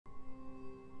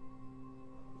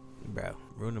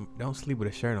Bro, don't sleep with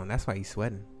a shirt on. That's why he's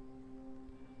sweating.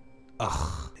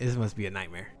 Ugh, this must be a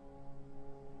nightmare.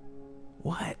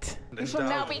 What? You shall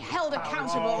now be held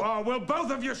accountable. Oh, will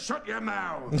both of you shut your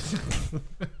mouths?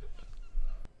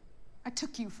 I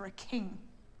took you for a king.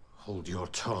 Hold your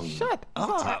tongue. Shut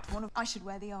up. I should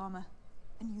wear the armor,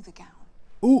 and you the gown.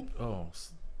 Ooh. Oh.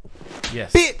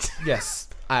 Yes. Bitch. Yes,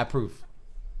 I approve.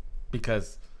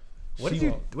 Because what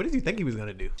did you think he was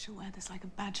gonna do? I shall wear this like a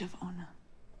badge of honor.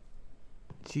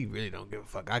 She really don't give a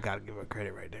fuck. I gotta give her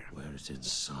credit right there. Wear it in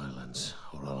silence,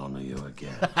 or I'll honor you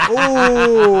again.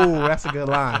 Oh, that's a good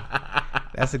line.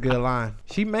 That's a good line.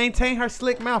 She maintained her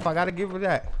slick mouth. I gotta give her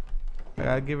that.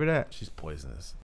 she's poisonous.